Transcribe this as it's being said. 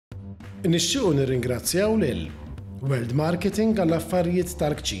Nixtiequ nirringrazzjaw lil World Marketing għall-affarijiet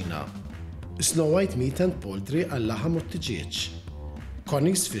tal-kċina, Snow White Meat and Poultry għall-laħam u t-tiġieġ,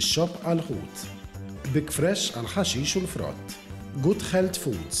 Konis fix-xop għall-ħut, Big Fresh għall-ħaxix u l-frott, Good Health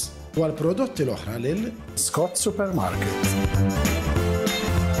Foods u għall-prodotti l-oħra lil Scott Supermarket.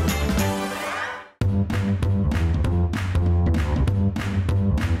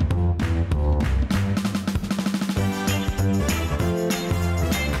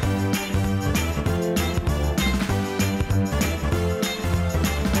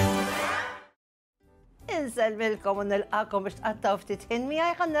 Nselmilkom u nilqakom biex tqattaw ftit ħin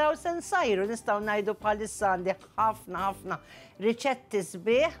miegħi ħan naraw se nsajru nistgħu ngħidu bħalissa għandi ħafna riċetti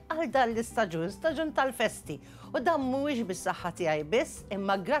sbieħ għal dan l-istaġun, staġun tal-festi. U dan mhuwiex bis-saħħa tiegħi biss,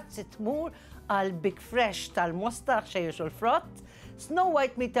 imma grazzi tmur għal Big Fresh tal-mosta xejjex u l-frott, Snow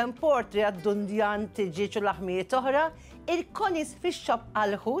White Meat and Poultry tad-dundjan tiġieġ u laħmijiet oħra, il-Konis fix-xop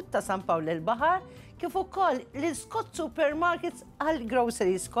għall-ħut ta' San Pawl il-Baħar, kif ukoll l-Scott Supermarkets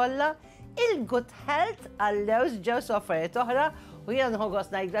għall-groceries kollha, il-Good Health għall-lewż ġew soffrijiet oħra u jiena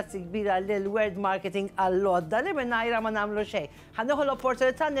nħoggos ngħid grazzi kbira lil World Marketing għall-lodda li mingħajrha ma nagħmlu xejn. Ħanieħu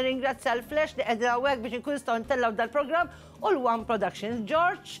l-opportunità nirringrazzja l-Flash li qegħdin hawnhekk biex inkunu nistgħu ntellgħu dal-programm u l-One Productions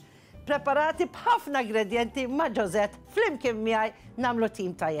George preparati b'ħafna ingredienti ma' Ġozett flimkien miegħi nagħmlu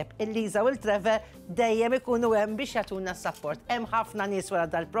tim tajjeb. Il-Liża u l-Trevor dejjem ikunu hemm biex jagħtuna s-support. Hemm ħafna nies wara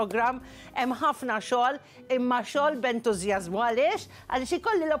dal-programm, hemm ħafna xogħol, imma xogħol b'entużjażmu għaliex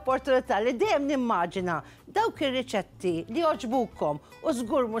ikolli l-opportunità li dejjem nimmaġina dawk ir-riċetti li jogħġbukom u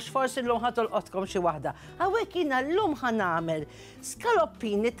żgur mhux forsi llum ħatolqotkom xi waħda. Hawnhekk jiena llum ħanagħmel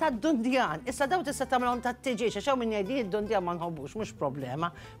skaloppini tad-dundjan. Issa daw tista' tagħmelhom tat-tiġieġ għax hawn min jgħid id-dundjan ma nħobbux mhux problema.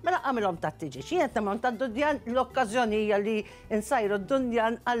 Mela għamilhom tat-tiġieġ. Jien qed nagħmelhom tad-dundjan l-okkażjoni hija li nsajru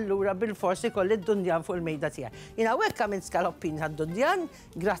d-dundjan allura bil-forsi kolli d-dundjan fuq il-mejda tiegħi. Jiena hawnhekk għamilt skaloppini tad-dundjan,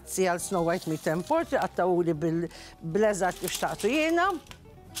 grazzi għal Snow White Meat and Poultry qattawuli bil-eżatt li xtaqtu jiena.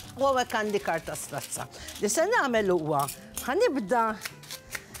 U għawek għandi karta strazza. Li se nagħmel huwa ħanibda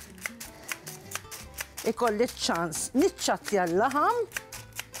ikolli ċans niċċattja l-laħam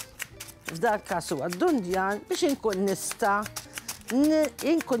f'dak każ huwa d-dundjan biex inkun nista'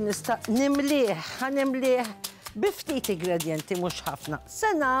 nimlih bi ftit ingredienti mhux ħafna.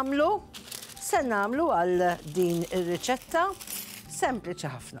 Se nagħmlu għal din ir-riċetta sempliċi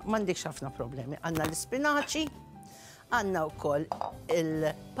ħafna, m'għandikx ħafna problemi. Għandna l-ispinaċi, għandna wkoll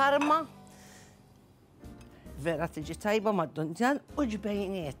il-parma, vera tiġi tajba mad-dundjan u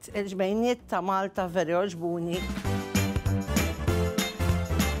ġbejniet. Il-ġbejniet ta' Malta veri oġbuni.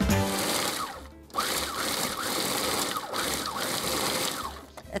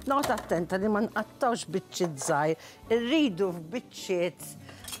 Qed noqgħod attenta li ma nqattawx biċċiet żgħir, irridu f'biċċiet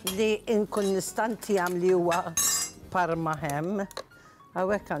li nkun nistantihom li huwa parma hemm.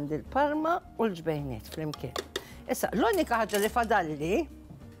 Hawnhekk għandi l-parma u l-ġbejniet flimkien. Issa, l-unika ħaġa li fadalli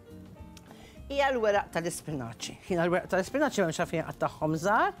hija l-weraq tal-ispinaċi. Jiena l-weraq tal-ispinaċi m'hemmx għalfejn qatta'hom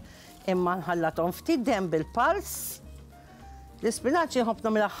żgħar, imma nħallathom ftit dejjem bil-pals. L-ispinaċi nħobb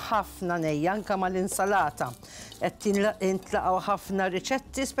nagħmilha ħafna nejja anke mal-insalata. Qed intlaqgħu ħafna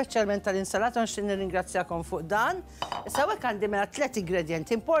riċetti, speċjalment tal-insalata, nixtieq nirringrazzjakom fuq dan. Issa hawnhekk għandi mela 3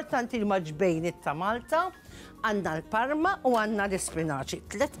 ingredienti importanti li ma ġbejniet ta' Malta, għandna l-parma u għandna l-ispinaċi.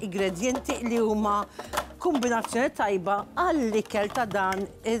 3 ingredienti li huma kombinazzjoni tajba għall-ikel ta' dan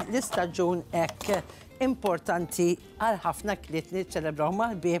l-istaġun hekk importanti għal ħafna kliet li ċelebraw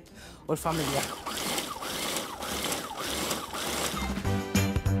mal-ħbieb u l-familja.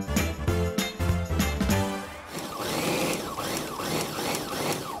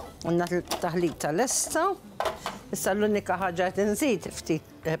 Għandna taħlita lesta. Issa l-unika ħaġa qed inżid ftit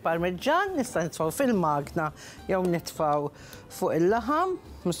parmiġġan, nista' nitfgħu fil-magna jew nitfgħu fuq il-laħam,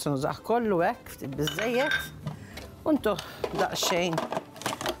 nistgħu nużah kollu hekk ftit biżżejjed u ntuħ daqsxejn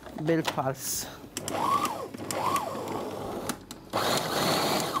bil-pals.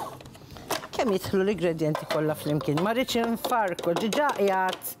 Kemm jidħlu l-ingredjenti kollha flimkien, ma rridx infarku diġà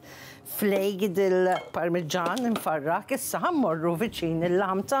qiegħed flejgid il-parmiġġan infarrak, issa ħammorru viċin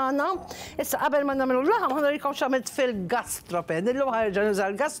il-laħam tagħna. Issa qabel ma nagħmlu l-laħam ħanurikom x'għamilt fil-gastropen. Illum ħarġa nuża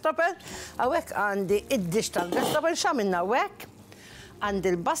l-gastropen. Hawnhekk għandi id-dix tal-gastropen x'għamilna hawnhekk. Għandi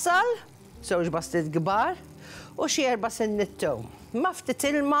l-basal, żewġ bastit kbar, u xi 4 sinnit tow. Ma ftit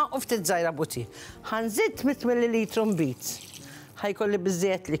ilma u ftit żgħira butin. Ħanżid 100 millilitru mbit. Ħajkolli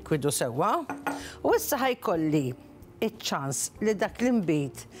biżżejjed likwidu sewwa. U issa ħajkolli iċ-ċans li dak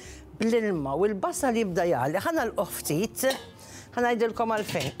l-imbit bl-ilma u l-basal jibda jgħalli. Ħana l-ftit, ħanajdilkom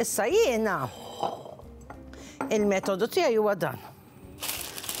għalfejn. Issa jiena il-metodu tiegħi huwa dan.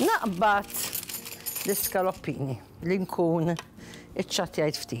 Naqbad l-iskaloppini li nkun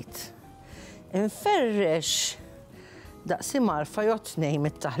iċċattjajt ftit. Inferrex daqsi marfa jew tnejn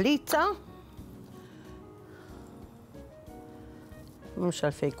mit-taħlita. Mhux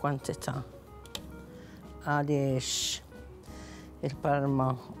għalfejn kwantità. Għaliex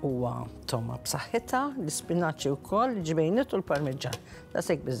il-parma huwa toma b'saħħitha, l-ispinaċi wkoll, ġbejniet u l-parmiġġan.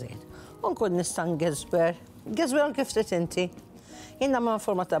 Daqshekk biżejjed. U nkun nista' ngeżber kif trid inti. Jiena ma'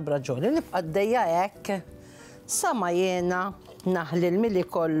 forma ta' braġoli, nibqa' għaddejja hekk sa ma jiena naħli l-mili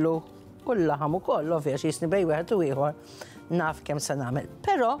kollu u l-laħam ukoll, ovvja jisni bej wieħed u ieħor naf kemm se nagħmel.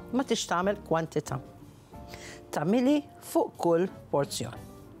 Però ma tix tagħmel kwantità ta' mili fuq kull porzjon.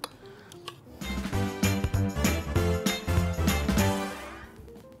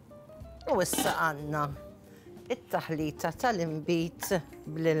 U issa għandna it-taħlita tal-imbit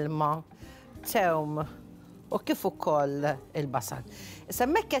bl-ilma, tewm u kif ukoll il-basal. Issa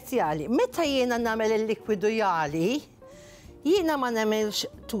mekket jali, meta jiena nagħmel il-likwidu jali, jiena ma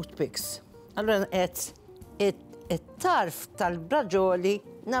nagħmilx toothpicks. Allura qed it-tarf tal-braġoli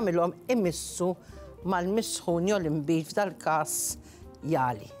nagħmilhom imissu mal-misħun jew l-imbit f'dal-każ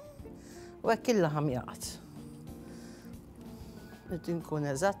jali. U hekk il-laħam jaqgħad. Rrid inkun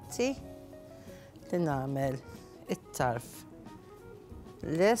eżatti li nagħmel it-tarf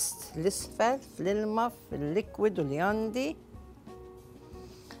lest l-isfel fl-ilma fil-likwidu li għandi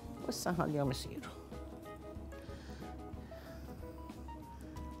u issa nħallihom isiru.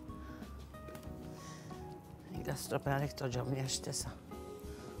 Gastropena għalhekk toġobni għax tisa'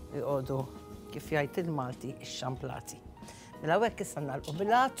 jgħodu kif jgħid il-Malti ix-xamplati. Mela hekk issa nagħlqu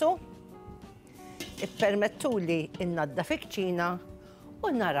bil-għatu, ippermettuli innadda fiċ-ċina u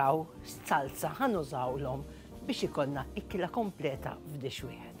naraw salsa ħanużawlhom biex ikollna ikkila kompleta f'dix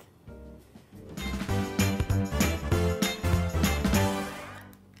wieħed.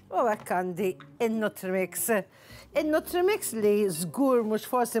 U hekk għandi in-Nutrimix. In-Nutrimix li żgur mhux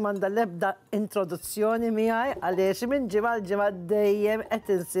forsi m'għandha l-ebda introduzzjoni miegħi għaliex minn ġimgħa l-ġimgħa dejjem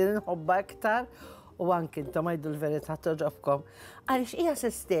qed insir inħobba iktar u anke intom għajdu l-verità toġobkom. Għaliex hija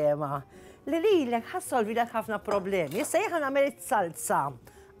sistema li lilek ħassolvilek ħafna problemi. Issa jien nagħmel it-salsa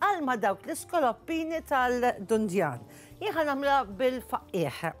għalma dawk l-Skaloppini tal-dundjan. Jien nagħmilha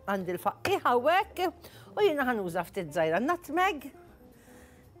bil-faqqieħ. Għandi l-faqqieħ hawnhekk u jiena ħanuża ftit żgħira nutmeg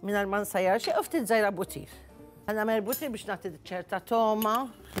mingħajr ma nsajjar xejn u ftit żgħira butir. Nagħmel butir biex nagħti ċerta toma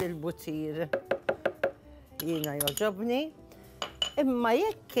lill-butir jiena jogħġobni. Imma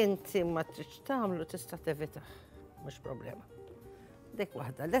jekk inti ma tridx tagħmlu tista' tevitah, mhux problema. Dik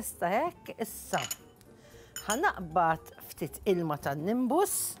waħda lesta hekk issa. Ħanaqbad ftit ilma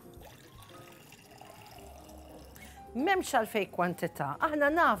tan-nimbus. M'hemmx għalfejn kwantità.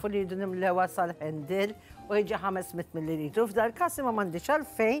 Aħna nafu li jridu nimlewha sal-ħendil u jiġi 500 millilitru. F'dal każ ma m'għandix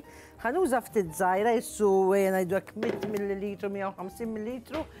għalfejn, ħanuża ftit żgħira jissu ngħidu hekk 100 millilitru, 150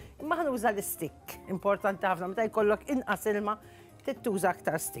 millilitru, imma ħanuża l-istikk. Importanti ħafna meta jkollok inqas ilma tittuża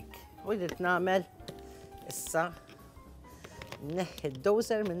aktar stick. U jrid nagħmel issa neħħi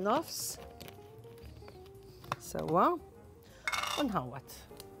d-dozer min-nofs. Sewwa u nħawwad.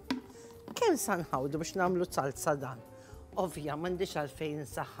 Kemm sa nħawdu biex nagħmlu salsa dan? Ovvja m'għandix għalfejn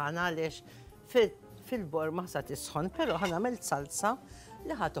insaħħan għaliex fil-bor ma sa tisħon, però ħanagħmel salsa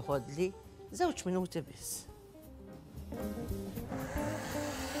li ħad toħodli 2 minuti biss.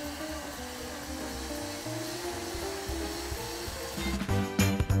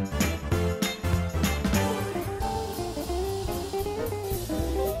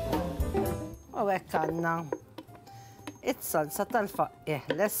 U hekk għandna it-salsa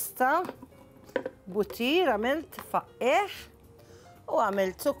tal-faqqieħ lesta, butir għamilt faqqieħ u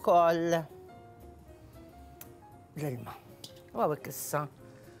għamilt ukoll l-ilma. U għawek issa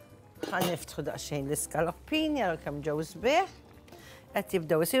ħaniftħu daqsxejn l-Skaloppini għal kemm ġew sbieħ. Qed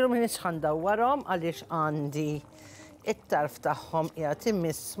jibdew isiru minix ħandawwarhom għaliex għandi it-tarf tagħhom qiegħed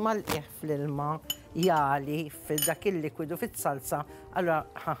immiss mal-qiegħ fl-ilma jali f'dak il-likwidu fit-salsa, allura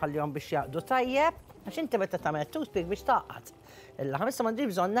ħanħallihom biex jaqdu tajjeb, għax inti meta tagħmel toothpick biex taqgħad. Il-laħam issa m'għandix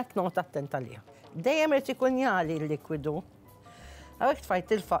bżonn hekk nota attenta liha. Dejjem irid ikun jali l-likwidu. Hawnhekk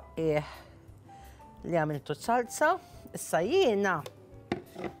tfajt il-faqqieħ li għamiltu salsa, issa jiena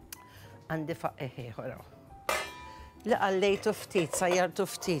għandi faqqieħ ieħor. Li qallejtu ftit, sajjartu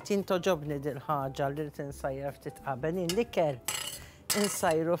ftit, jintoġobni dil-ħaġa li rrid insajjar ftit qabel, l-ikel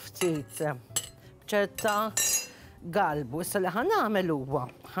insajru ftit ċerta galbu. Issa li ħanagħmel huwa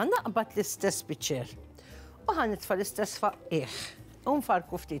ħanaqbad l-istess biċer u ħanitfa' l-istess faqqieħ u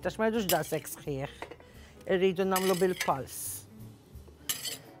nfarku ftit għax ma jridux daqshekk sħiħ. Irridu nagħmlu bil-pals.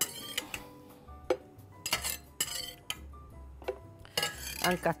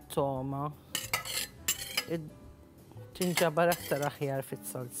 Anka t-toma tinġabar aktar aħjar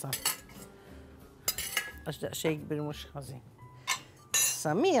fit-salsa. għax daqsxejn kbir mhux ħażin.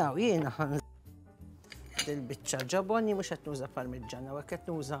 Issa miegħu jiena il-biċċa ġaboni mhux qed nuża parmiġġan, hawnhekk qed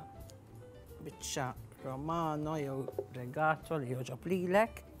nuża biċċa romano jew regato li jogħġob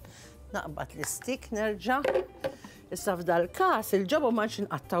lilek. Naqbad l-istik nerġa'. Issa f'dal każ il-ġabon ma nix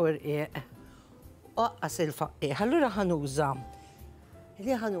inqattaw irqiq. Oqqas il-faqqieħ. Allura ħanuża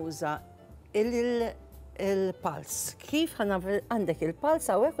il-pals. Kif għandek il-pals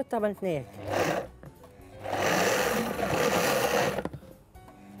hawnhekk u tagħmel tnejn.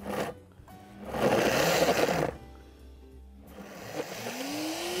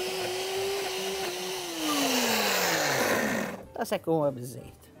 Sekk huwa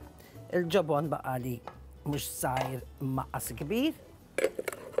biżżejjed. Il-ġabon baqa' li mhux żgħir maqqas kbir.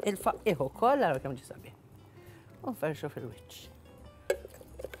 Il-faqqieħ ukoll ara kemm ġie sabiħ. U nferxu fil-wiċċ.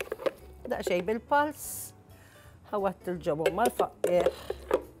 Daqsxejn bil-pals, ħawatt il-ġabon mal-faqqieħ.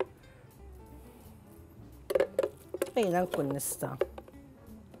 Jiena nkun nista'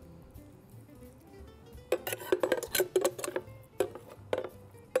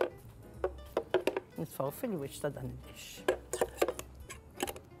 nitfgħu fil-wiċċ ta' dan id-dix.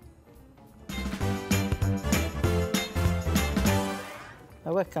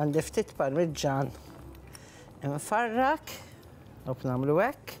 Hawnhekk għandi ftit parmiġġan infarrak, u nagħmlu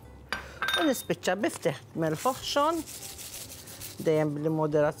hekk, u nispiċċa bi ftit melħ oħxon, dejjem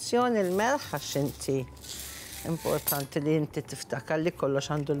bl-moderazzjoni il-melħ għax inti importanti li inti tiftakar li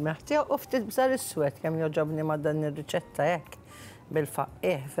kollox għandu l-melħ tiegħu u ftit bżar iswed kemm jogħġobni ma' dan ir-riċetta hekk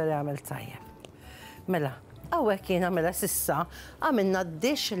bil-faqqieħ veri għamel tajjeb. Mela, hawnhekk jiena mela s'issa għamilna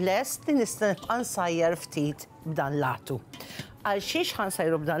d-dix lest li nista' nibqa' nsajjar ftit b'dan latu. Għal xiex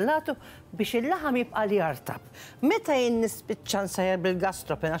ħansajru b'dan latu biex il-laħam jibqa' li jartab. Meta jien nispiċċa nsajjar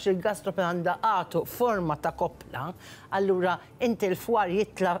bil-gastropen, għax il-gastropen għandha qagħtu forma ta' koppla, allura inti l-fwar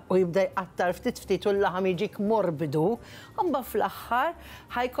jitla' u jibda jqattar ftit u l-laħam jiġik morbidu, imbagħad fl-aħħar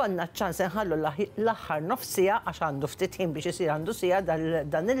ħajkonna ċans inħallu l-aħħar nofsija għax għandu ftit ħin biex isir għandu sija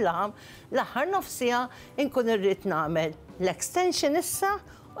dan il-laħam, l-aħħar nofsija inkun irrid nagħmel l-extension issa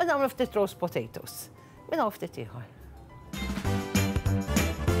u nagħmlu ftit roast potatoes. Minn hawn ftit ieħor.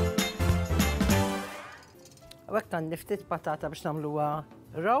 Għek għandi ftit patata biex nagħmluha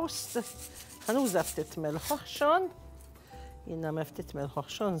roast. Ħanuża ftit milħ oħxon. Jien nagħmel ftit milħ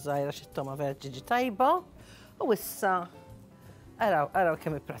oħxon żgħira xi toma verġiġi tajba. U issa araw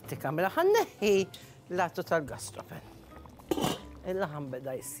kemm ipprattika. Mela ħanneħħi l-latu tal-gastropen. Il-laħam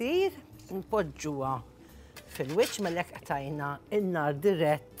beda jsir, npoġġuha fil-wiċċ mela qtajna in-nar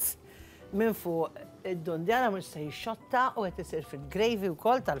dirett minn fuq id-dundjana mhux se jixxotta u qed isir fil-gravy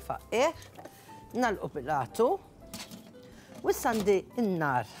wkoll tal-faqqieħ. Nalqu bil-latu, u issa għandi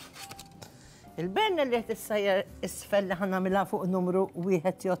n-nar. Il-berna li qed issajjar isfel li ħanamilha fuq numru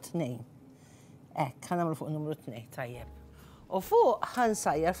 1 jew 2. Hekk, ħanamlu fuq numru 2, tajjeb. U fuq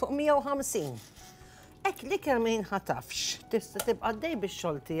ħansajjar fuq 150. Hekk li kemm ma jinħatafx, tista' tibqa' għaddej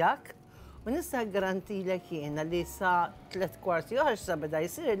bix-xogħol tiegħek u nista' garantilek jiena li sa 3/4 oħra sa beda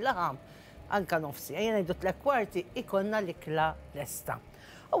jsir il-laħam anke nofsi. Ejja ngħidu 3/4 ikonna l-ikla lesta.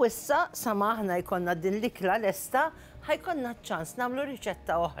 U issa, sama aħna jkollna din l-ikla lesta, ħajkonna ċans nagħmlu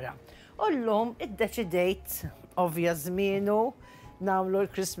riċetta oħra. U llum iddeċidejt, ovvja żmienu, nagħmlu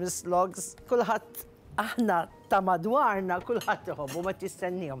l-Christmas logs, kulħadd aħna ta' madwarna, kulħadd iħobbu ma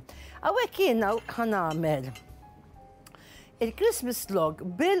tistennihom. Hawnhekk jiena ħanagħmel il-Christmas log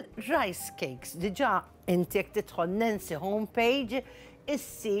bil-rice cakes. Diġà inti jekk tidħol Nancy homepage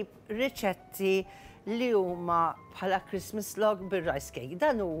issib riċetti li huma bħala Christmas log bil-rice cake.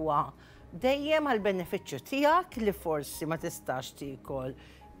 Dan huwa dejjem għal benefiċċju tiegħek li forsi ma tistax tikol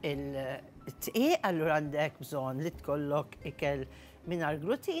il-tqiq, allura għandek bżonn li tkollok ikel mingħajr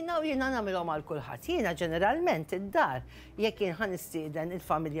glutina u jiena nagħmilhom għal kulħadd. Jiena ġeneralment id-dar jekk jien ħanistieden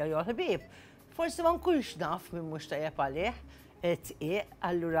il-familja jew ħbieb, forsi ma nkunx naf minn mhux tajjeb għalih tqiq,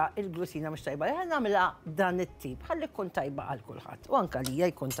 allura il-glutina mhux tajba. Ħa nagħmilha dan it-tip, ħalli tkun tajba għal kulħadd u anke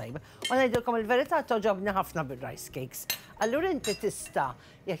għalija jkun tajba. U ngħidilkom il-verità toġobni ħafna bir-rice cakes. Allura inti tista'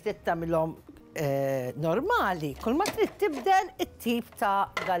 jekk trid tagħmilhom normali, kull ma trid tibdel it-tip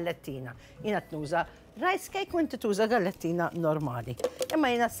ta' gallettina. Jiena tnuża rice cake u inti tuża gallettina normali. Imma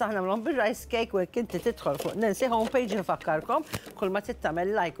jiena issa nagħmlhom bir-rice cake u jekk inti tidħol fuq Nancy homepage nfakkarkom kull ma trid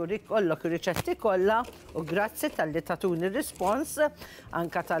tagħmel like u rikollok ir-riċetti kollha u grazzi tal-li tatuni r-rispons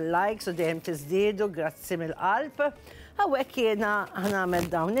anke tal-likes u dejjem tiżdiedu, grazzi mill-qalb. Hawnhekk jiena ħnagħmel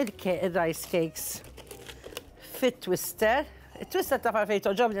dawn il-rice cakes fit-twister. Il-twister ta' fejn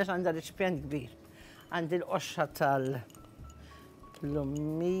toġobni għax għandha riċipjent kbir. Għandi l-qoxxa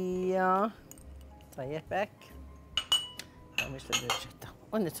tal-lumija. Tajjeb hekk. Mhix l-riċetta.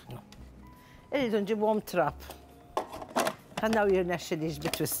 U nitħnu. Irridu nġibuhom trap. Għannaw jirnexxi li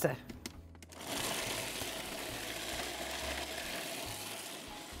bit-twister.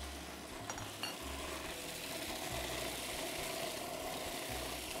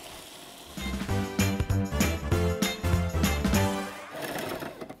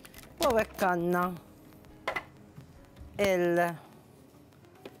 U hekk għandna il-rice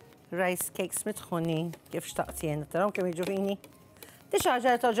cakes mitħunin kif xtaqt jiena, taraw kemm jiġu fini. Di xi ħaġa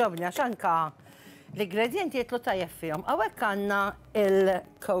li toġobni għax anke l-ingredienti jitlu tajjeb fihom. Hawnhekk għandna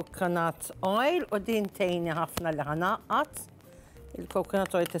il-coconut oil u din tgħinni ħafna li ħanaqqat.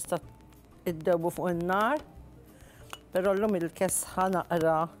 Il-coconut oil tista' iddewbu fuq in-nar, però llum il-kesħa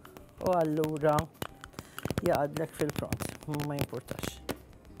naqra u allura jaqadlek fil-front, ma jimpurtax.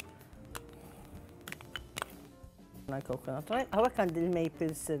 Il-coconut oil. Hawnhekk għandi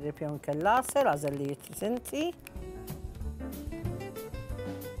il-maple syrup jew inkella għażel li jittinti.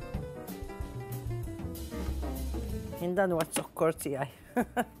 Dan huwa t-sokkor tiegħi.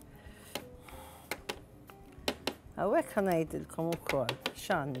 Hawnhekk ħanajdilkom ukoll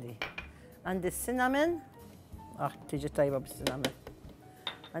x'għandi. Għandi cinnamon, tiġi tajba bis-cinnamon.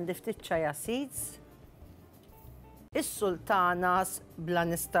 Għandi ftit chia seeds, is-sultanas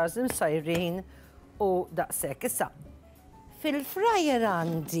bl-anistars imsajrin u daqshekk. Issa, fil-fryer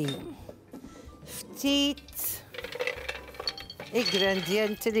għandi ftit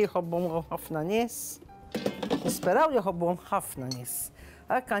ingredienti li jħobbhom ħafna nies. Nisperaw li jħobbuhom ħafna nies.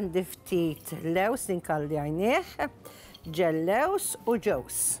 Għak għandi ftit lews li nkalli għajnieħ, ġellews u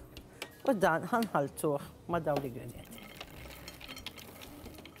ġews. U dan ħanħaltuh ma' dawn l-ingredienti.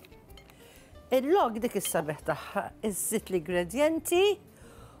 Il-log dik is-sabeħ tagħha iżżid l-ingredienti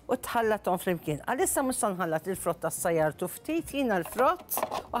u tħallathom flimkien. Għalissa mhux nħallat il-frott tas-sajjartu ftit, jiena l-frott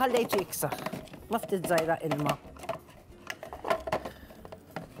u ħallejtu jiksaħ. Ma ftit żgħira ilma.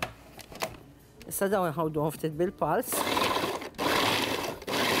 Issa dawn nħawduhom ftit bil-pals.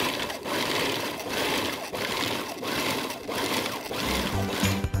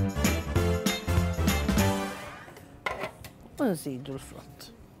 U nżidu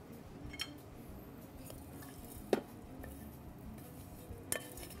l-frott.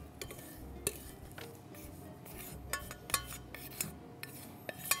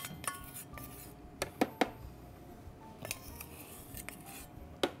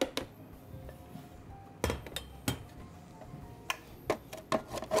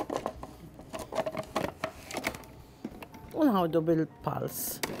 U nħawdu bil-pals.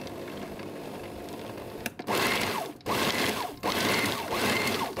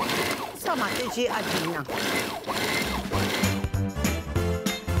 Sama tiġi għadina.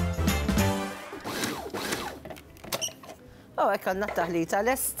 U hekk għandna taħlita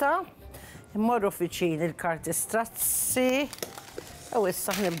lesta, immorru fiċin il-karti strazzi, u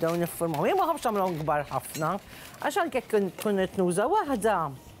issa nibdew niffurmaw. Jien ma ħafx nagħmluhom kbar ħafna, għax anke kun qed nuża waħda.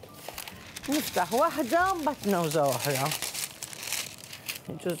 Niftaħ waħda, mbagħad nuża oħra.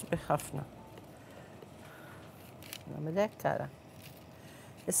 Ġużbi ħafna. Nagħmel hekk ara.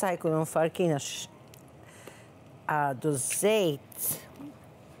 Issa jkunu mfarkin għax għadu żejt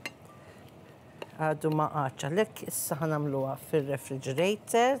għadu ma qaċ għalhekk issa ħanamluha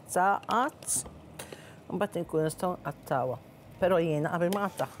fir-refrigerator taqgħat u mbagħad inkunu nistgħu nqattawha. Però jiena qabel ma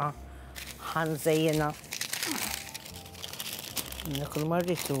qattaħħa ħanżejjinha. Kull ma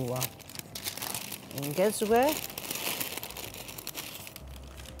rrid huwa ingeżwer.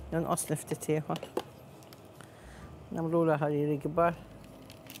 Jonqos li ftit ieħor. Nagħmluha ħariri kbar.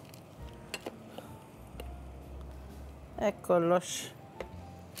 Hekk kollox.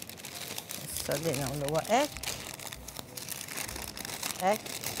 Issa din nagħmluha hekk. Hekk.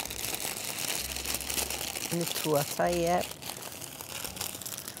 Nitfuha tajjeb.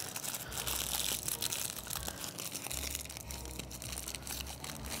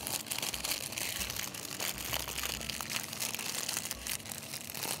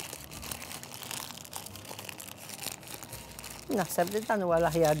 Naħseb li dan huwa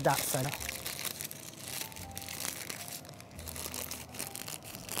l-aħjar daqsa.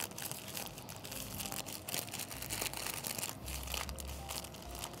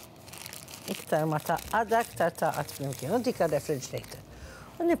 Iktar ma taqqada, iktar taqqad flimkien. U dik refrigerator.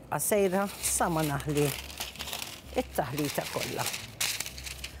 U nibqa' sejra sa ma naħli it-taħlita kollha.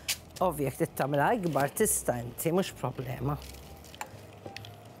 Ovvja jekk tittamilha ikbar tista' inti mhux problema.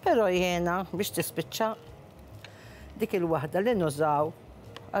 Però jiena biex tispiċċa dik il-waħda li nużaw,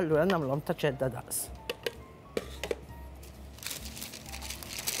 allura nagħmluhom ta' ċedda daqs.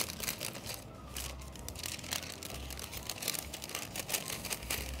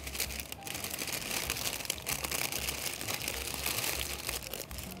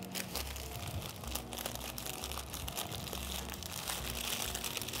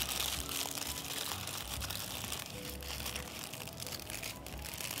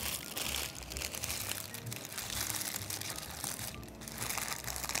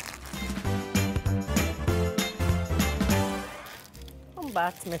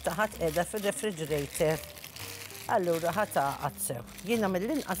 Mbagħad meta ħadd qiegħda fir-refrigerator, allura ħataqgħad sew. Jiena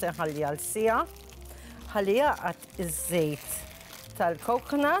mill-inqas inħalliha għal siegħa, ħalli jaqgħad iż-żejt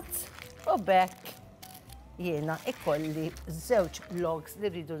tal-coconut u bekk jiena ikolli żewġ logs li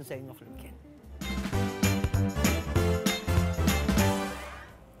rridu nżejnu flimkien.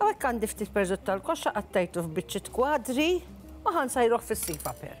 Hawnhekk għandi ftit perzett tal-koxxa qattajtu f'biċċiet kwadri u ħansajruh fis-sink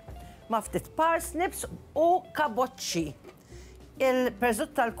paper. Ma' ftit parsnips u kaboċċi.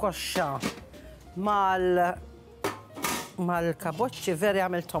 Il-perzett tal-koxxa mal-kaboċċi veri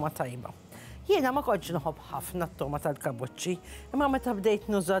għamil toma tajba. Jiena ma kontx nħobb ħafna t-toma tal-kaboċċi, imma meta bdejt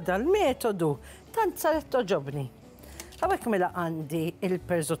nuża dal-metodu, tant saret toġobni. Hawnhekk mela għandi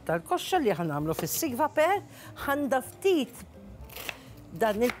il-perzett tal-koxxa li ħanamlu fis-sink paper, ħanda ftit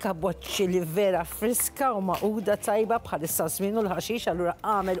dan il-kaboċċi li vera friska u maquda tajba bħalissa żmien u l-ħaxix, allura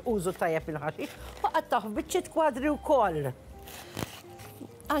għamel użu tajjeb il-ħaxix u qattaħ f'biċċiet kwadri wkoll.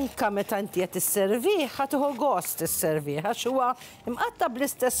 Anka meta inti qed isservih, ħatuħu gost isservih għax huwa imqatta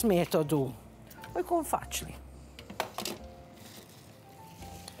bl-istess metodu. U jkun faċli.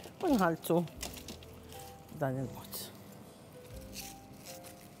 U nħaltu dan il-mod.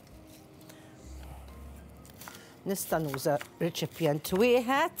 Nista' nuża riċipjent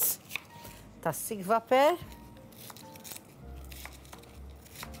wieħed tas-sink paper.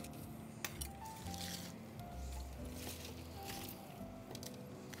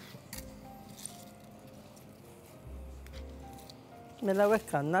 Mela hekk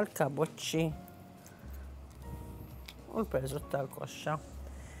għandna l-kaboċċi u l-perzett tal-koxxa.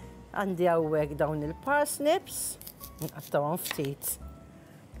 Għandi hawnhekk dawn il-parsnips, nqattawhom ftit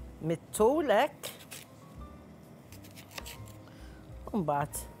mit-tul hekk. U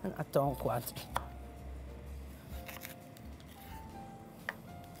mbagħad nqattawhom kwadri.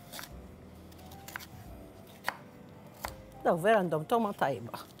 Daw vera għandhom toma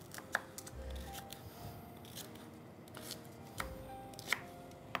tajba.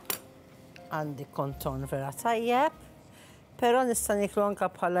 Għandi konton vera tajjeb, però nista' niklu anke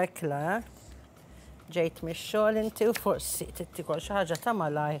bħala ekla. Ġejt mix-xogħol inti u forsi tittikol xi ħaġa ta'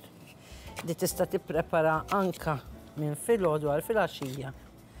 malajr li tista' tipprepara anke minn filgħodu għal filgħaxija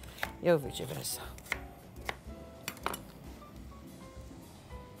jew viċi versa.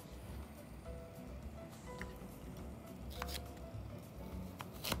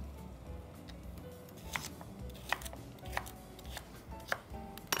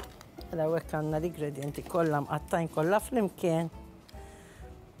 Hawnhekk għandna l-ingredienti kollha mqattajn kollha flimkien.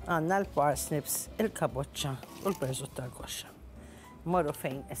 Għandna l-parsnips, il-kaboċċa u l-perzett tal-koxxa. Morru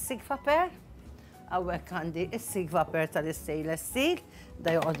fejn is-sink paper. Hawnhekk għandi is-sink paper tal-stainless steel, da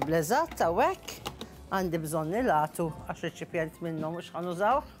joqgħod bleżatt hawnhekk. Għandi bżonn nilagħtu għax riċipjent minnhom mhux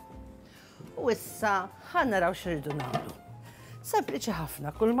ħanużawh. U issa ħannaraw x'irridu nagħmlu. Sempliċi ħafna,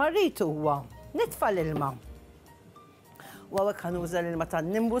 kull ma rrid huwa nitfa' l-ilma. U għawek ħanuża l-ilma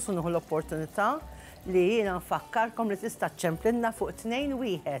tan-nimbus u nuħu l-opportunità li jiena nfakkarkom li tista' ċemplinna fuq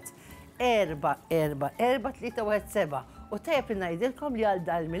 2-1, 4-4-4-3-1-7. U tajjeb li ngħidilkom li għal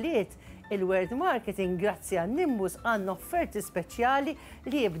dal-miliet il-World Marketing grazzi għan-nimbus għandna offerti speċjali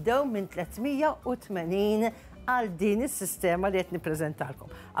li jibdew minn 380 għal din is-sistema li qed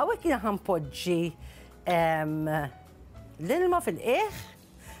nippreżentalkom. Hawnhekk jiena ħanpoġġi l-ilma fil-qiegħ.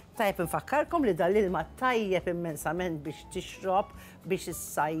 Tajjeb infakkarkom li dal-ilma tajjeb immensament biex tixrob, biex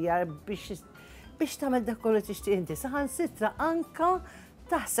issajjar, biex tagħmel dak kollu tixtieq inti. Saħansitra anke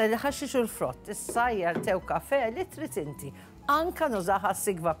taħsel li ħaxix u l-frott, issajjar tew kafè li trid inti. Anke nużaha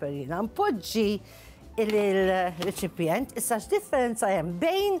s-sink paper jiena. Npoġġi il-reċipjent, issa x'differenza hemm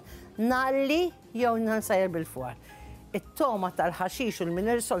bejn nalli jew nsajjar bil-fwar. It-toma tal-ħaxix u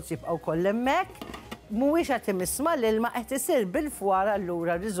l-minir sols jibqgħu koll hemmhekk. Mhuwiex qed imisma' l-ilma qed isir bil-fwar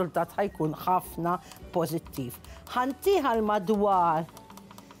allura r-riżultat ħajkun ħafna pożittiv. Ħantiha l-madwar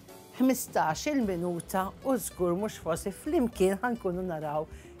 15-il minuta u żgur mhux forsi flimkien ħankunu naraw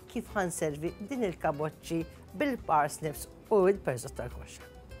kif ħanservi din il-kaboċċi bil-parsnips u l-perzett tal-koxxa.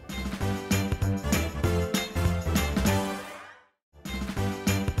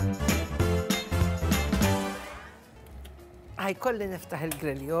 Ħajkolli niftaħ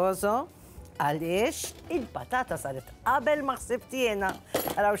il-griljoso. Għaliex il-patata saret qabel ma ħsibt jiena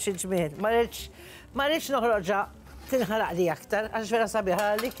araw xi ġmiel. Ma rridx noħroġha tinħaraq li aktar għax vera sabiħ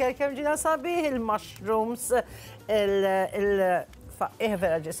li kemm ġina sabiħ il-mushrooms, il-faqqih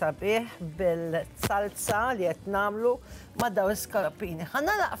vera ġi sabiħ bil-salsa li qed nagħmlu ma' daw skaloppini.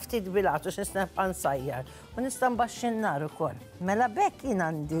 Ħanalaq ftit bilatu x'nista' nibqa' nsajjar u nista' nbaxxi n-nar ukoll. Mela bekk jien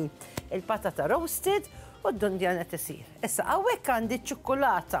għandi il-patata roasted u d-dundjan qed isir. Issa hawnhekk għandi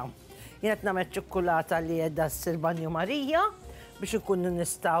ċ-ċokkolata. Jien qed nagħmel ċokkolata li qiegħda ssir banju Marija biex ikunu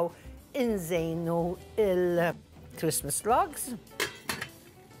nistgħu inżejnu il-Christmas logs.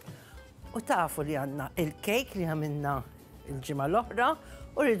 U tafu li għandna il-cake li għamilna il-ġimgħa l-oħra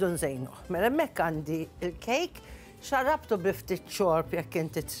u rridu nżejnu. Mela hemmhekk għandi il-cake, xarabtu bi ftit xorb jekk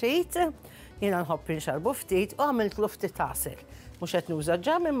inti trid, jiena nħobb inxarbu ftit u għamiltlu ftit għasel. Mhux qed nuża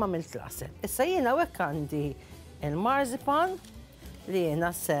ġam imma għamilt l-għasel. Issa jiena hekk għandi il-marzipan li jiena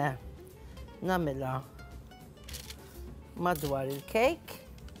se nagħmilha madwar il-cake,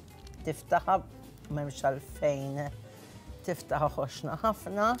 tiftaħha m'hemmx għalfejn tiftaħha ħoxna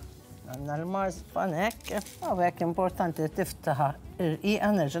ħafna, għandna l-marzipan hekk. Hawnhekk importanti li tiftaħha ir-riqa,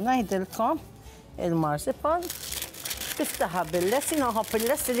 nerġa' ngħidilkom il-marzipan. Tiftaħha bil-lessi, naħobb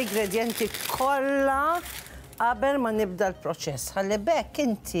il-lessi l-ingredjenti kollha qabel ma nibda l-proċess. Ħalli bekk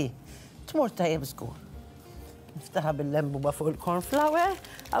inti tmur tajjeb żgur. Niftaħha bil-lembuba fuq il-cornflower,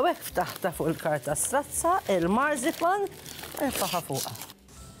 hawnhekk ftaħta fuq il-karta strazza, il-marzipan, u niftaħha fuqha.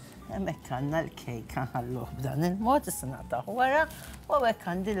 Hemmhekk għandna l-cake nħalluh b'dan il-mod, issa nagħtaw wara, u hawnhekk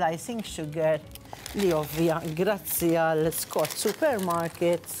għandi l-icing sugar li ovvja grazzi għal Scott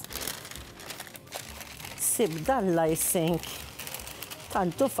Supermarket sib dan l-icing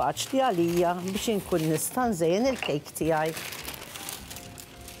tantu faċli għalija biex inkun nista' nżejjen il-cake tiegħi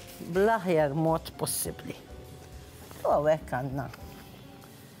bl-aħjar mod possibbli. U hawnhekk għandna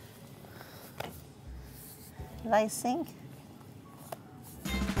l-icing.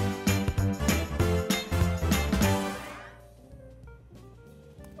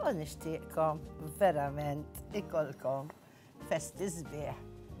 U nixtieqkom verament ikolkom festi sbieħ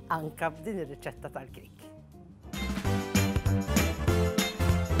anke b'din ir-riċetta tal-cake.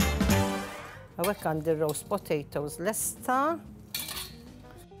 Hawnhekk għandi roast potatoes lesta.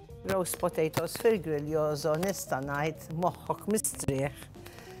 Roast potatoes fil-griljoso nista' ngħid moħħok mistrieħ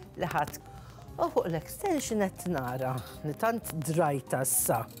li ħadd. U fuq l-extension qed nara li tant drajta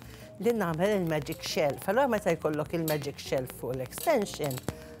issa li nagħmel il-magic shelf. Allura meta jkollok il-magic shelf fuq l-extension,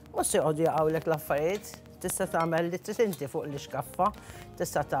 mhux joqogħdu jaqgħulek l-affarijiet. Tista' tagħmel li trid inti fuq l-iskaffa,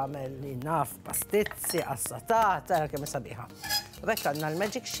 tista' tagħmel li naf pastizzi, assatata, kemm sabiħa. Hekk għandna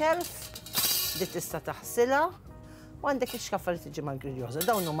l-magic shelf li tista' taħsilha u għandek ix-xkaffa li tiġi mal-griljoso.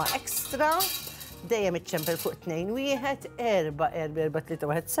 Dawn huma ekstra, dejjem iċċempel fuq 2-1,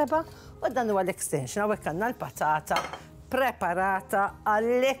 4-4-4-3-1-7 u dan huwa l-extension. Hawnhekk għandna l-patata preparata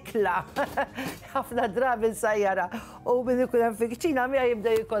għall-ikla. Ħafna drabi nsajjara u min ikun hemm fil-kiċina miegħi jibda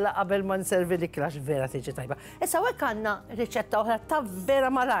jkollha qabel ma nservi l-ikla vera tiġi tajba. Issa hawnhekk għandna riċetta oħra ta' vera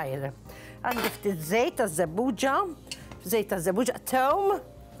malajr. Għandi ftit żejt ta' żebbuġa, żejt ta' żebbuġa, towm,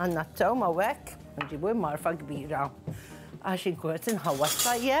 għandna t-towm hawnhekk, nġibu marfa kbira għax inkun qed inħawwas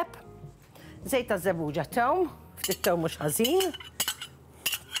tajjeb. Żejt ta' żebbuġa, towm, ftit towm mhux ħażin.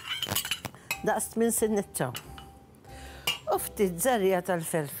 Daqst minn sin it-towm. U ftit żarrija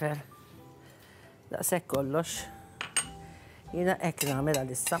tal-felfel. Daqshekk kollox. Jiena hekk nagħmel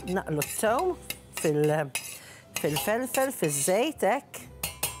għalissa. Naqlu t-towm fil-felfel, fiż-żejt hekk.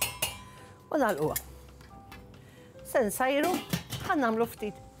 U nagħlquha. Se nsajru ħannagħmlu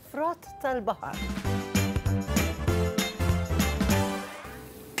ftit frott tal-baħar.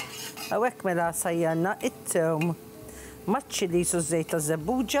 Hawnhekk mela sajjanna it-towm maċ-ċilies u żejt ta'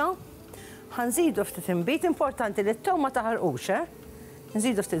 żebbuġa. Ħanżidu ftit imbit, importanti li t-towm ma taħarqux,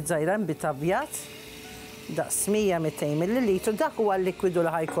 nżidu ftit żgħira imbit abjad, daqs 100-200 millilitru, dak huwa l-likwidu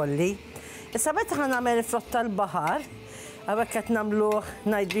li ħajkolli. Issa meta ħanagħmel il-frott tal-baħar, hawnhekk qed nagħmluh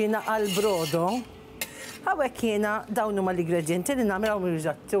ngħidlina għall-brodo. Hawnhekk jiena dawn huma l-ingredjenti li nagħmel hawn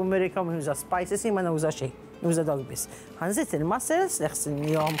nuża turmeric, hawn nuża spices, ma nuża xejn, nuża dawk biss. Ħanżid il-mussels li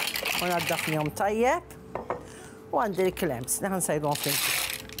ħsilnihom u naddaħnihom tajjeb u għandi l-clams li ħansajruhom flimkien.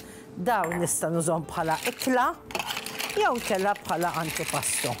 Dawn nista' nużhom bħala ikla jew kellha bħala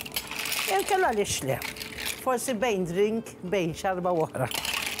antipasto. Jew kellha lixli. Forsi bejn drink, bejn xarba oħra.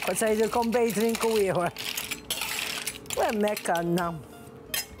 Forsi ngħidilkom bejn drink u ieħor. U hemmhekk għandna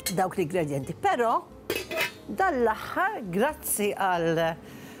dawk l-ingredjenti. Però dan l-aħħar grazzi għal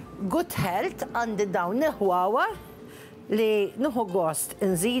good health għandi dawn il-ħwawar li nieħu gost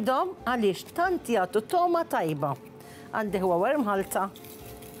inżidhom għaliex tant jagħtu toma tajba. Għandi ħwawar mħalta.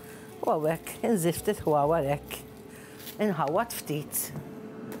 U hawnhekk inżid ftit ħwawar hekk. Inħawwad ftit.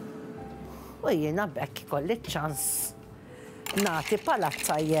 U jiena b'hekk ikolli ċans nagħti palat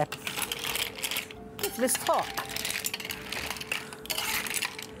tajjeb. Kif l-istħoq.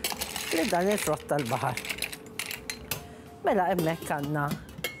 Li dan il-frott tal-baħar. Mela hemmhekk għandna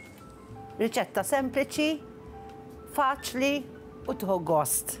riċetta sempliċi, faċli u tieħu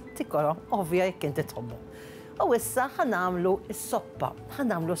gost. Tikkolhom ovvja jekk inti tħobbu. U issa ħanamlu s-soppa.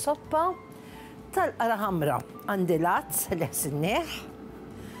 Ħanamlu soppa Tal-qargha hamra, għandi lat li ħsinnieh,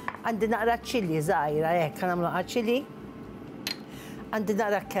 għandi naqra ċili żgħira hekk nagħmlu ċili, għandi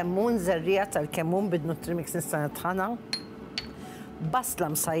naqra kemmun, żerriegħa tal-kemmun bid-Nutrimix nista' nitħana, basla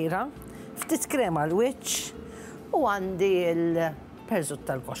msajra, ftit krema l-wiċċ u għandi l-perżut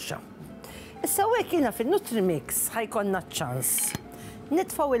tal-koxxa. Issa hekk jiena fin-Nutrimix ħajkonna ċans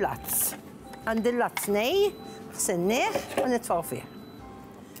nitfgħu il-latz. Għandi l-latz nej, ħsinnieh u nitfgħu fih.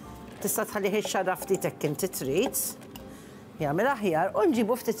 Tista' tħallih ix-xarra ftit hekk inti trid, jagħmel aħjar u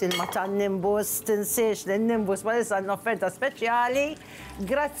nġibu ftit ilma tan-Nimbus, tinsiex li n-Nimbus bħalissa għandna offerta speċjali.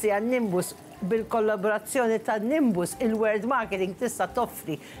 Grazzi għan-Nimbus bil-kollaborazzjoni tan-Nimbus il-World Marketing tista'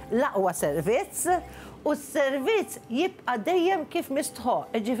 toffri l-aqwa servizz u s-servizz jibqa' dejjem kif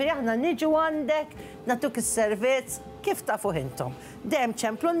mistħoq. Ġifieri aħna niġu għandek nagħtuk is-servizz kif tafu intom. Dejjem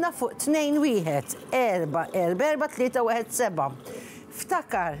ċemplunna fuq 2-1-4-4-3-1-7.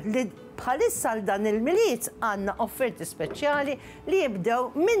 Ftakar li bħalissa l dan il-miliet għandna offerti speċjali li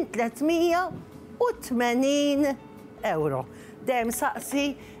jibdew minn 380 euro. Dejjem saqsi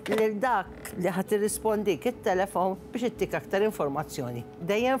lil dak li ħadd irrispondik it-telefon biex ittik aktar informazzjoni.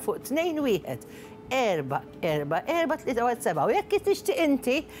 Dejjem fuq 2-1-4-4-3-1-7. U jekk tixtieq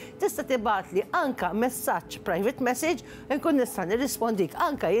inti tista' tibgħatli anke messaġġ private message nkun nista' nirrispondik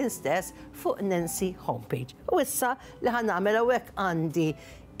anke jien stess fuq Nancy homepage. U issa li ħanagħmel hawnhekk għandi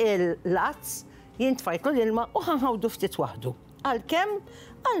il-latz jintfajtlu l-ilma u ħanħawdu ftit waħdu. Għalkemm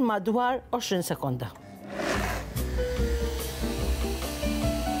għal madwar 20 sekonda.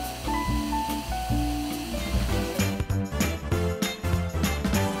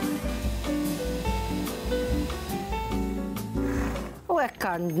 U hekk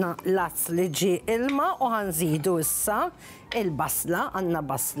għandna latz li ġie ilma u ħanżidu issa il-basla, għandna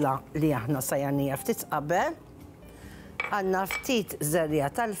basla li aħna sajjanija ftit qabel, għandna ftit żerriegħa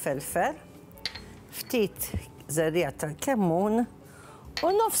tal-felfel, ftit żerriegħa tal-kemmun u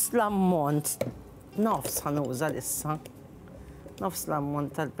nofs l-ammont, nofs ħanuża issa, nofs l-ammont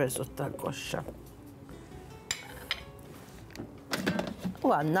tal-perżut tal-koxxa. U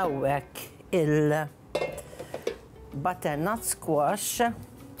għandna hekk il-butternut squash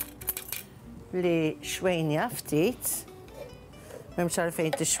li xwejnija ftit, m'hemmx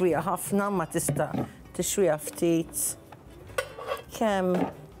għalfejn tixwiha ħafna, ma tista' tixwiha ftit kemm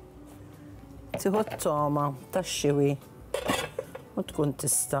tieħu t-toma tax-xiwi u tkun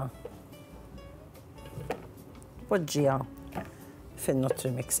tista' poġġiha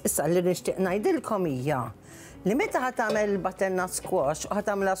fin-Nutrimix. Issa li nixtieq ngħidilkom hija li meta ħadd tagħmel il-butternut squash u ħadd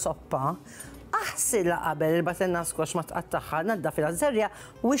tagħmilha soppa, aħsilha qabel il-butternut squash ma tqattaħħa, naddafilha żerriegħa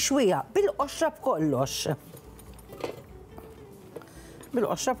u xwiha bil-qoxra b'kollox.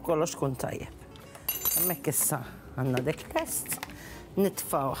 Bil-qoxra b'kollox tkun tajjeb. Hemmhekk issa għandna dik pest,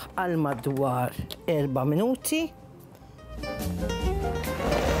 nitfgħuh għal madwar 4 minuti.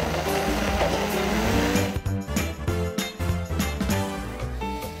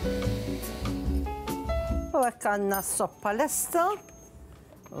 U hekk għandna s-soppa lesta.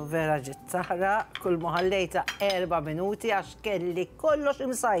 U vera ġiet taħraq, kull ma ħallejta 4 minuti għax kelli kollox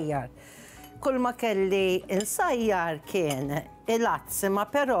imsajjar. Kull ma kelli insajjar kien il-latz, ma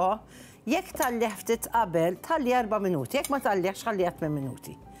però jekk tallih ftit qabel talli 4 minuti, jekk ma tallihx ħallih 8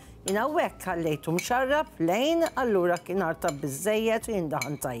 minuti. Jiena hekk ħallejtu mxarrab lejn, allura kien artab biżżejjed u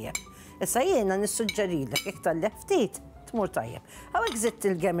jindaħan tajjeb. Issa jiena nissuġġerilek jekk tallih ftit tmur tajjeb. Hawnhekk żidt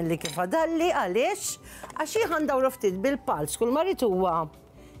il-gemm li kif għadalli għaliex għax jien ħandawru ftit bil-pals, kull marit huwa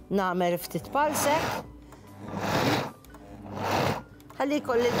nagħmel ftit palsek. Ħalli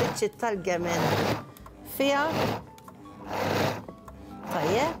jkolli l-biċċiet tal-gemen fiha.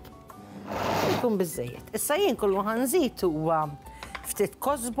 Tajjeb. Ikun biżżejjed. Issa jien kull ma ħanżid huwa ftit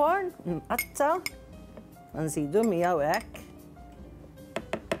kosborn mqatta, nżidu miegħu hekk.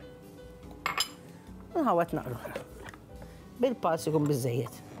 Nħawet naqru. Bil-pals ikun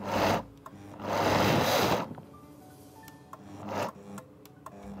biżżejjed.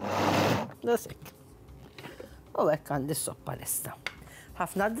 Dasik. U hekk għandi s-soppa lesta.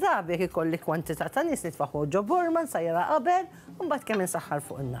 Ħafna drabi jekk ikolli kwantità ta' nies nitfaħħu ġo burman sajra qabel u mbagħad kemm insaħħar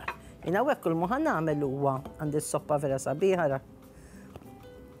fuq in-nar. Jiena hekk kull ma ħanagħmel huwa għandi s-soppa vera sabiħa.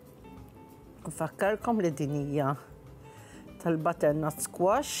 Nfakkarkom li din hija tal-butternut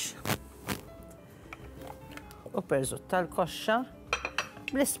squash u perżut tal-koxxa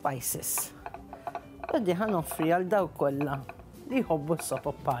bl-spices. U di ħanoffri għal daw kollha li jħobbu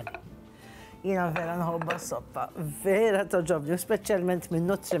s-soppa bħali. Jiena vera nħobba s-soppa, vera toġobni, speċjalment minn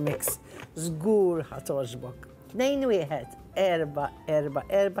Nutrimix, żgur ħatoġbok.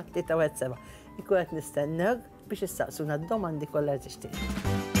 2-1-4-4-4-3-1-7. Ikun qed nistennewk biex issaqsuna d-domandi kollha tixtieq.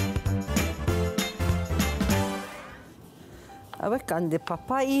 Għawek għandi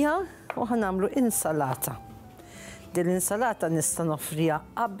papajja u ħanamlu insalata. Din l-insalata nista' nofrija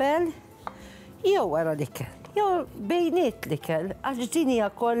qabel jew wara l-ikel, jew bejniet l-ikel, għax din hija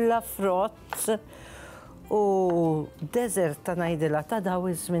kollha frott u deżert ngħidilha ta' daw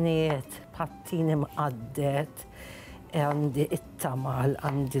iż-żminijiet, pattini mqaddet, għandi it-tamal,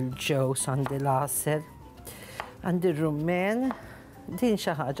 għandi l-ġews, għandi l-għasel, għandi r-rummen, din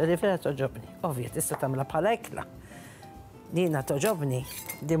xi ħaġa li vera toġobni. Ovvja tista' tagħmilha bħala ekla. Dina toġobni,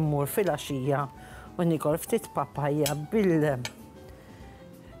 din mmur fil-għaxija u nikol ftit papajja bil-daw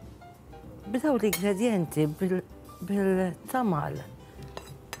l-ingredienti, bil-tamal,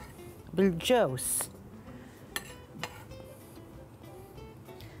 bil-ġews,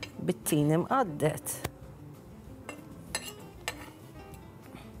 bit-tini mqaddet.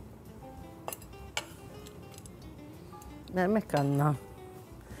 Hemmhekk għandna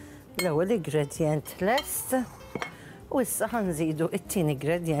l-ewwel ingredient lest u issa ħanżidu it-tieni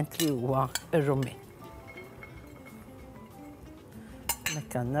ingredient li huwa r-rummen.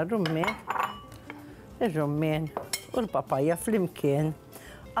 Hemmhekk għandna ir-rummen u l-papajja flimkien,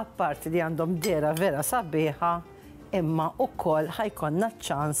 apparti li għandhom dera vera sabiħa, imma wkoll ħajkonna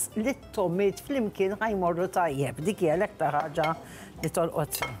ċans li t-tomit flimkien ħajmorru tajjeb, dik hija l-ektar ħaġa li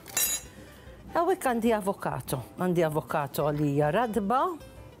tolqotni. Hawnhekk għandi avokato li hija radba,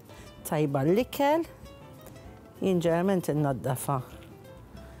 tajba l-ikel, jien ġeneralment innaddafa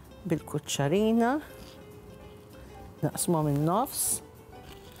bil-kuċċarina, naqsmu min-nofs.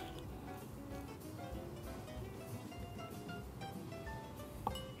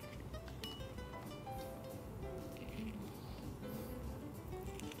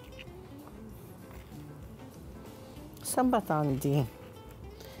 Sambat għandi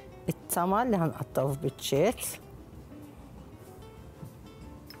it-tamal li ħanqattaw f'biċċiet.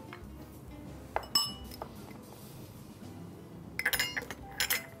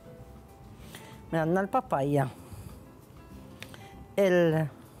 Għandna l-papajja,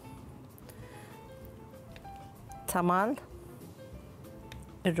 il-tamal,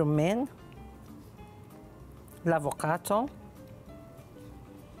 ir-rummen, l-avokato,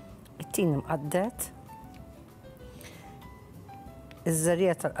 it-tin mqaddet,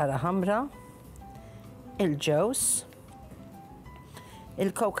 iż-żerrieta tal-qargha hamra, il-ġews,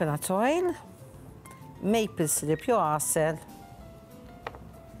 il-coconut oil, maple syrup jew għasel.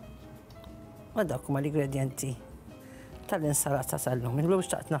 U dawk huma l-ingredienti tal-insalata tal-lum. Illum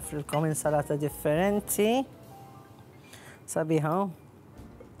xtaqt nafrilkom insalata differenti. Sabiħa.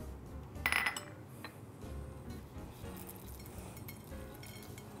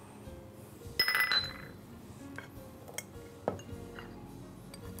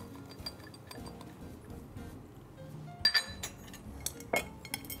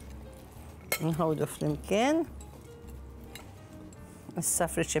 Nħawdu flimkien. Issa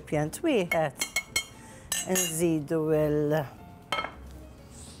f'riċipjent wieħed nżidu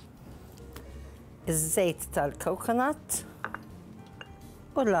iż-żejt tal-coconut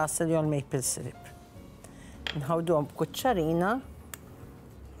u l-għasel jew maple syrup. Nħawduhom b'kuċċarina.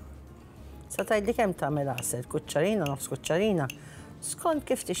 Sa tgħidli kemm tagħmel għasel, kuċċarina, nofs kuċċarina. Skont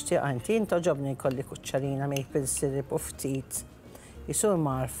kif tixtieq inti, jien toġobni jkolli kuċċarina maple syrup u ftit jisur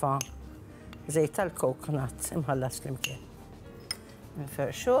marfa żejt tal-coconut imħallas flimkien.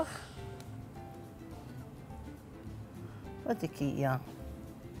 Nferxuh. U dik hija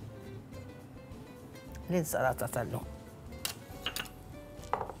l-insalata tal-lum.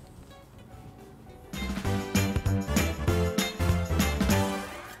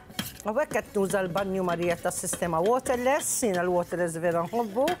 Għawek qed nuża l-banju Marija tas-sistema waterless, jiena l-waterless vera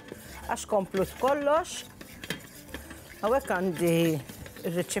nħobbu, għax komplut kollox. Għawek għandi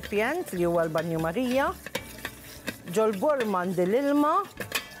ir-riċipjent li huwa l-banju Marija. Ġol-bor mandi l-ilma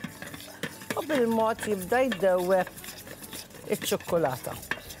u bil-mod jibda jiddewweb iċ-ċokkolata.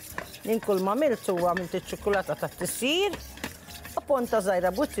 Jien kull ma għamiltu għamilt iċ-ċokkolata ta' tisir u ponta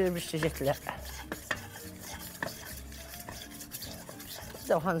żgħira buttir biex tiġi tleq.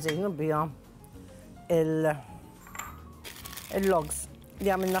 Daw ħanżejnu biha il-logs li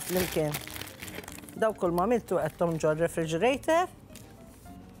għamilna fl-imkien. Daw kull ma għamiltu qedhom ġol refrigerator.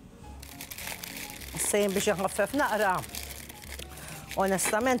 Sejn biex nħaffef naqra.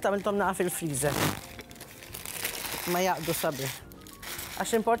 Onestament għamiltom naqra fil-freezer. Ma jaqdu sabi.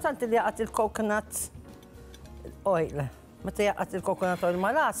 Għax importanti li jaqat il-coconut oil. Meta jaqat il-coconut oil ma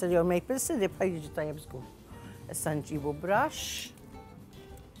l-għasel jew maple syrup ħajġi tajjeb żgur. Issa nġibu brush.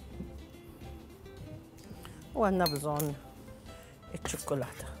 U għandna bżonn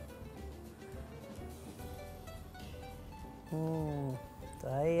iċ-ċokkolata.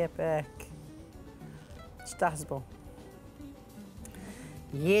 Tajjeb hekk. X'taħsbu?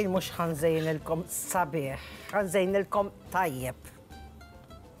 Jien mhux ħanżejnilkom sabiħ, ħanżejnilkom tajjeb.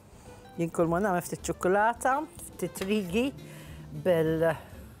 Jien kull ma nagħmel ftit ċokolata, ftit rigi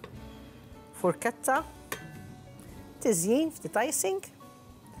bil-furketta, tiżjin, ftit icing,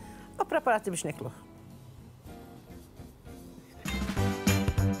 u preparati biex niklu.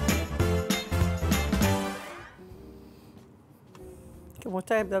 Kemm hu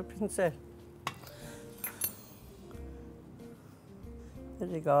tajjeb dal-pinsel.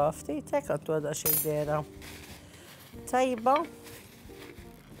 Irriga ftitek, għattu għadha xejdera tajba.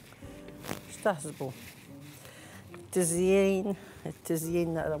 X'taħsbu? it-tiżjien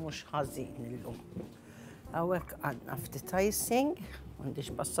naqra mhux ħażin illum. Hawnhekk għandna ftit icing, m'għandix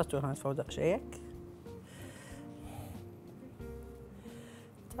passatur ħanfgħu daqsxejn hekk.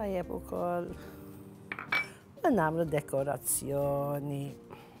 Tajjeb ukoll. U nagħmlu dekorazzjoni.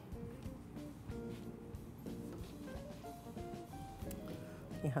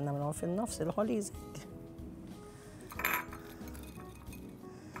 Jien nagħmluhom fin-nofs il-ħoliżek.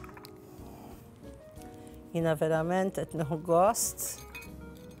 Jiena verament qed nieħu gost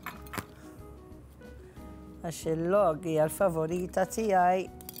għax il-log hija l-favorita tiegħi.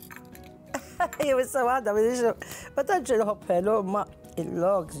 Jew issa waħda ma tantx il-ħobb ħelu, ma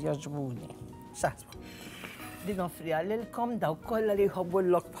il-logs jogħġbuni. X'taħsbu? Din offriha lilkom dawk kollha li jħobbu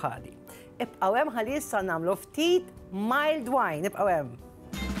l-log bħali. Ibqgħu hemm ħalli issa nagħmlu ftit mild wine, ibqgħu hemm.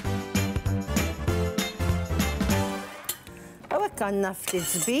 Hawnhekk għandna ftit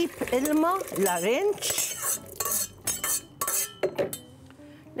żbib, ilma, l-arinċ.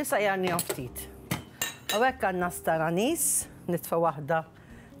 Li sajjarnihom ftit. Hawnhekk għandna staranis, nitfa' waħda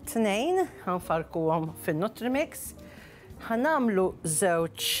tnejn, ħanfarkuhom fin-Nutrimix. Ħanamlu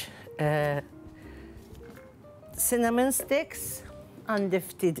żewġ cinnamon sticks, għandi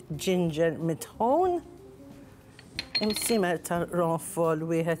ftit ginger mitħun, imsimer tal-ronfol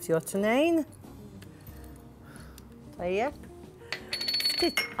wieħed jew tnejn. Tajjeb.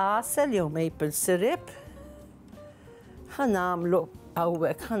 Ftit qasel jew maple syrup. Ħanamlu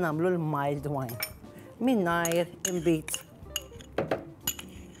hawnhekk ħanamlu l-mild wine minghajr imbit.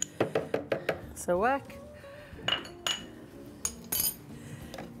 Sewwek.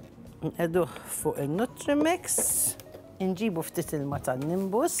 Nqeduh fuq il-Nutrimix, inġibu ftit ilma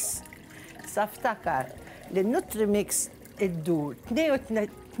tan-nimbus. Sa ftakar li n-Nutrimix iddur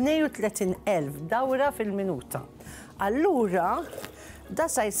 32,000 dawra fil-minuta. Allura, da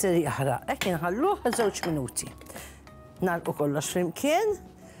sa jsir jaħraq, hekk inħalluh 2 minuti. Nagħlqu kollox flimkien,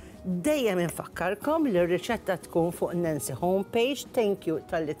 dejjem infakkarkom li r-riċetta tkun fuq Nancy homepage. Thank you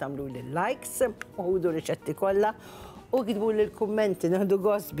tal-li tagħmlu li likes, uħudu riċetti kollha u kitbu li l-kummenti nieħdu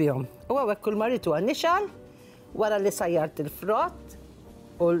gost bihom. U hawnhekk kull marritu għan-nixal, wara li sajjart il-frott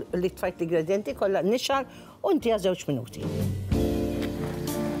u li tfajt l-ingredienti kollha nixal u ntiha 2 minuti.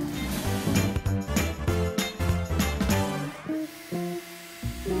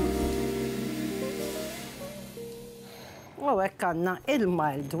 U hekk għandna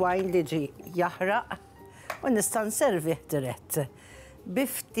il-mild wine li ġi jaħraq u nista' nservih dirett. Bi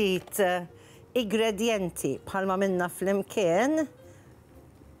ftit ingredienti bħalma minna flimkien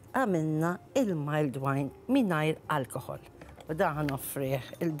għamilna il-mild wine mingħajr alkohol. U dan offrih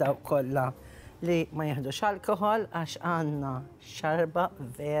il-daw kollha li ma jaħdux alkohol għax għandna xarba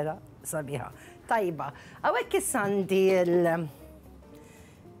vera sabiħa. Tajba, hawnhekk issa għandi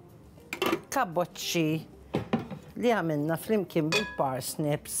l-kabboċċi li għamilna flimkien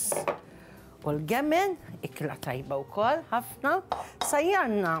bil-parsnips u l-gemmen, ikla tajba wkoll ħafna.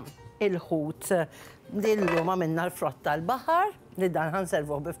 Sajjarna il-ħut dillum għamilna l-frott tal-baħar li dan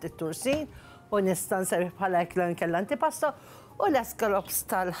ħanservuh bi ftit tursin u nista' nservih bħala eklan kella antipasta u l-eskalops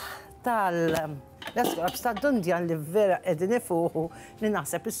tad-dundjan li vera qegħdin ifuħu li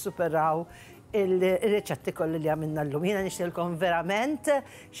naħseb issuperaw il-riċetti kolli li għamilna l-lum. Jiena nixtilkom verament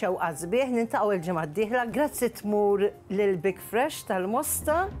xewqa sbieħ, nintaqgħu il-ġimgħa d-dieħla. Grazzi tmur lil Big Fresh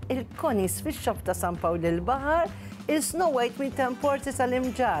tal-Mosta, il-Konis fix-xop ta' San Pawl il-Baħar, il-Snow White minn Temporti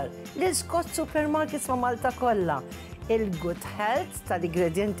tal-Imġar, l-Scott Supermarkets ma' Malta kollha, il-Good Health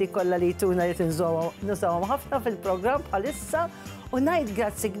tal-ingredienti kollha li jtuna li tinżawhom ħafna fil-programm bħalissa. U ngħid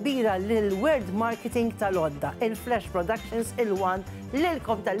grazzi kbira lill-World Marketing tal-Odda, il-Flash Productions, il-One,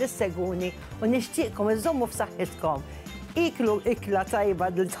 lilkom tal-isseguni u nixtieqkom iżommu f'saħħitkom. Iklu ikla tajba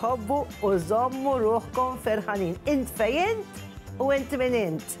li tħobbu u żommu ruħkom ferħanin. Int fejn u int min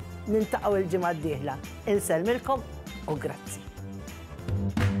int. Nintaqgħu il-ġimgħa d-dieħla. Insellmilkom u grazzi.